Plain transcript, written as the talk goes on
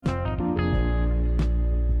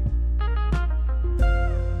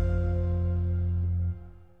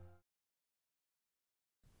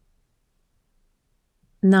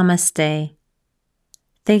Namaste.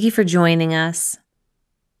 Thank you for joining us.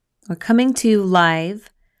 We're coming to you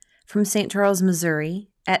live from St. Charles, Missouri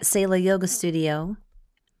at Selah Yoga Studio,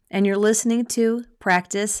 and you're listening to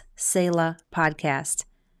Practice Selah Podcast.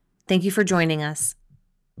 Thank you for joining us.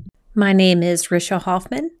 My name is Risha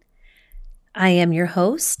Hoffman. I am your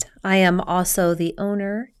host. I am also the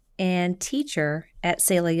owner and teacher at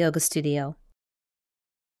Selah Yoga Studio.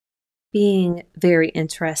 Being very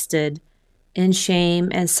interested in shame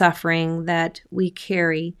and suffering that we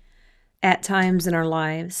carry at times in our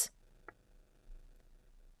lives.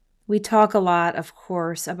 We talk a lot, of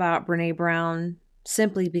course, about Brené Brown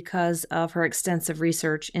simply because of her extensive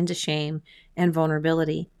research into shame and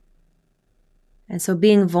vulnerability. And so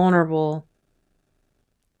being vulnerable,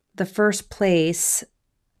 the first place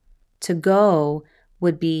to go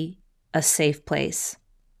would be a safe place.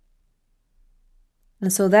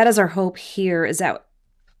 And so that is our hope here, is that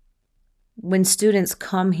when students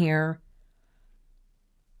come here,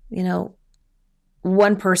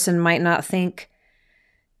 one person might not think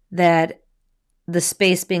that the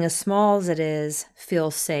space being as small as it is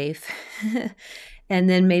feels safe. And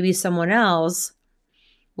then maybe someone else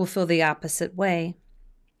will feel the opposite way.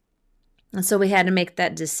 And so we had to make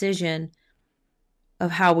that decision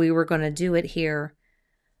of how we were going to do it here.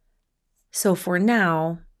 So for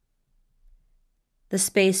now, the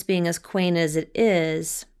space being as quaint as it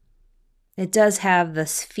is, it does have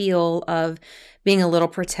this feel of being a little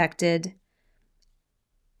protected.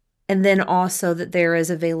 And then also that there is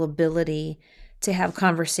availability to have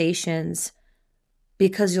conversations,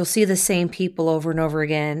 because you'll see the same people over and over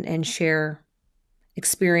again and share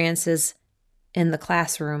experiences in the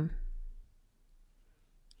classroom.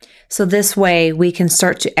 So this way we can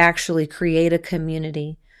start to actually create a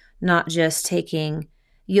community, not just taking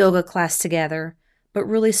yoga class together, but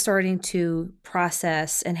really starting to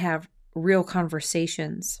process and have real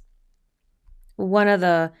conversations. One of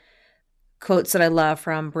the quotes that I love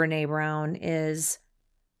from Brené Brown is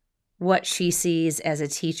what she sees as a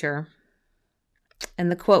teacher.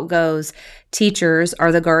 And the quote goes, "Teachers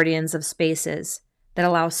are the guardians of spaces that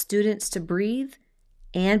allow students to breathe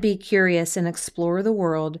and be curious and explore the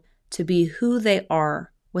world to be who they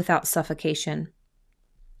are without suffocation.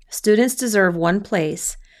 Students deserve one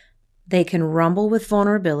place they can rumble with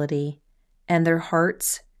vulnerability and their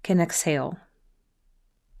hearts can exhale."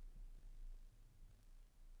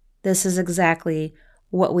 This is exactly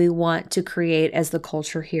what we want to create as the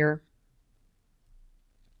culture here.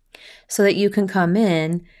 So that you can come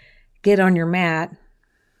in, get on your mat,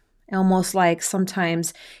 almost like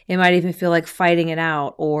sometimes it might even feel like fighting it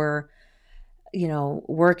out or,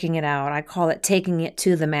 working it out. I call it taking it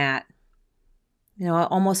to the mat.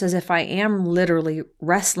 Almost as if I am literally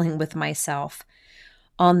wrestling with myself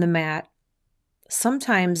on the mat.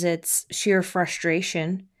 Sometimes it's sheer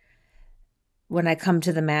frustration when I come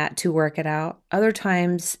to the mat to work it out. Other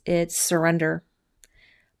times it's surrender.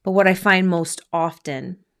 But what I find most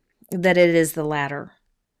often, that it is the latter.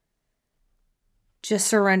 Just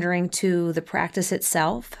surrendering to the practice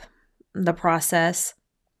itself, the process,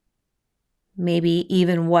 maybe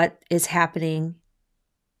even what is happening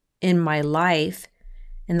in my life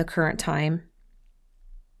in the current time,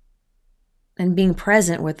 and being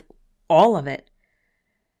present with all of it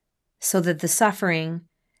so that the suffering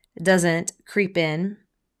doesn't creep in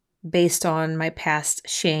based on my past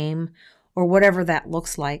shame or whatever that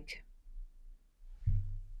looks like.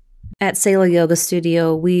 At Selah Yoga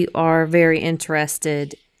Studio, we are very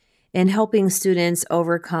interested in helping students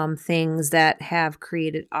overcome things that have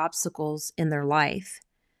created obstacles in their life.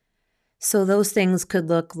 So those things could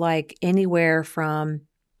look like anywhere from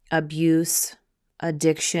abuse,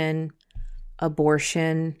 addiction,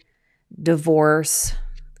 abortion, divorce,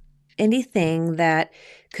 anything that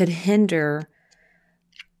could hinder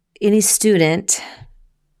any student,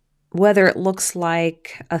 whether it looks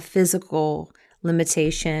like a physical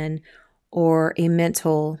limitation or a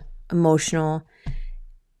mental, emotional,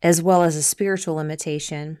 as well as a spiritual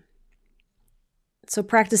limitation. So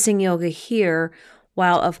practicing yoga here,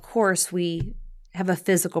 while of course we have a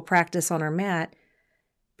physical practice on our mat,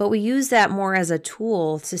 but we use that more as a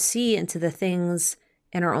tool to see into the things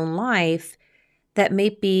in our own life that may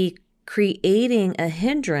be creating a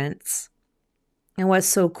hindrance. And what's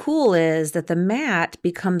so cool is that the mat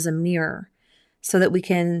becomes a mirror so that we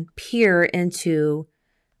can peer into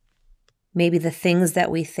maybe the things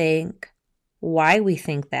that we think, why we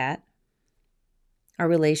think that, our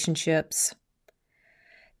relationships.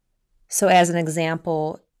 So as an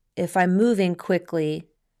example, if I'm moving quickly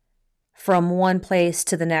from one place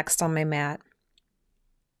to the next on my mat,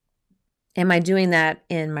 am I doing that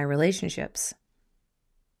in my relationships?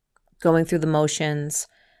 going through the motions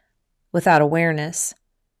without awareness.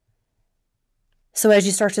 So as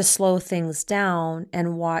you start to slow things down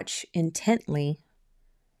and watch intently,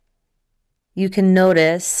 you can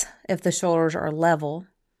notice if the shoulders are level,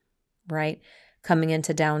 right? Coming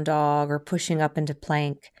into down dog or pushing up into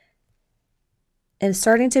plank. And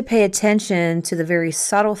starting to pay attention to the very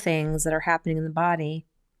subtle things that are happening in the body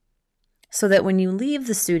so that when you leave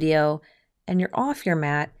the studio and you're off your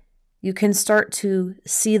mat, you can start to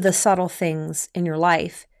see the subtle things in your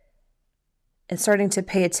life and starting to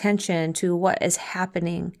pay attention to what is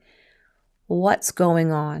happening, what's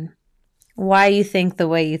going on, why you think the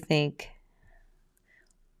way you think.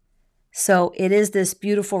 So it is this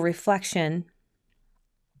beautiful reflection.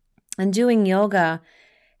 And doing yoga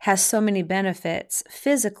has so many benefits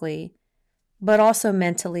physically, but also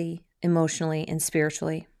mentally, emotionally, and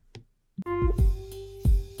spiritually.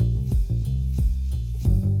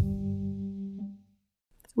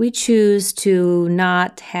 We choose to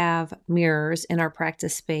not have mirrors in our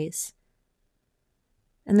practice space.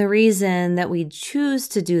 And the reason that we choose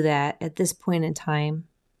to do that at this point in time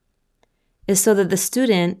is so that the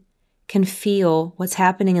student can feel what's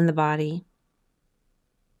happening in the body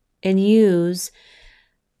and use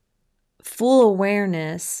full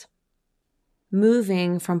awareness,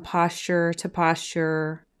 moving from posture to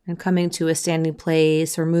posture and coming to a standing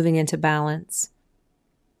place or moving into balance.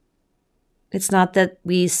 It's not that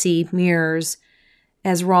we see mirrors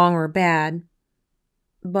as wrong or bad,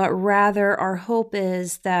 but rather our hope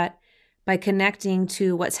is that by connecting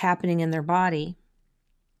to what's happening in their body,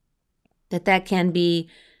 that can be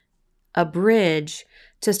a bridge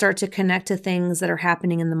to start to connect to things that are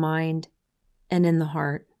happening in the mind and in the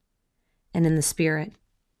heart and in the spirit.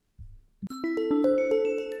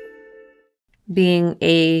 Being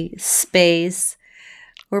a space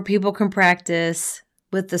where people can practice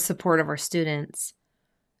with the support of our students,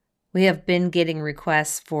 we have been getting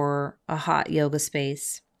requests for a hot yoga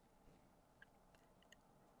space.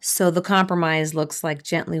 So the compromise looks like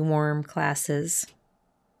gently warm classes.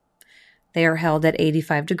 They are held at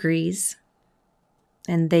 85 degrees,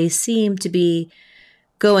 and they seem to be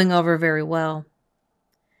going over very well.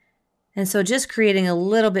 And so just creating a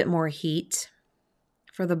little bit more heat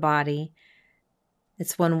for the body,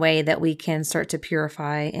 it's one way that we can start to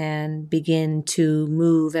purify and begin to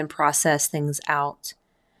move and process things out.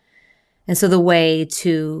 And so the way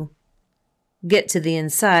to get to the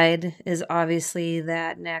inside is obviously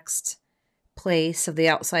that next place of the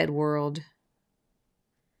outside world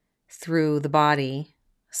through the body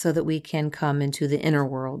so that we can come into the inner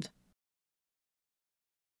world.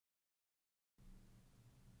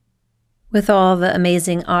 With all the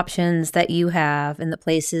amazing options that you have and the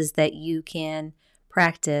places that you can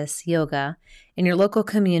practice yoga in your local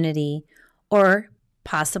community or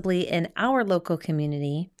possibly in our local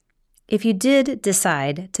community, if you did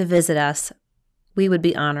decide to visit us, we would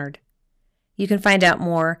be honored. You can find out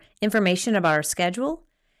more information about our schedule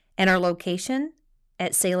and our location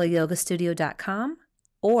at selayogastudio.com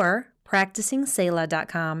or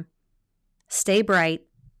practiциngsela.com. Stay bright.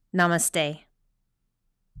 Namaste.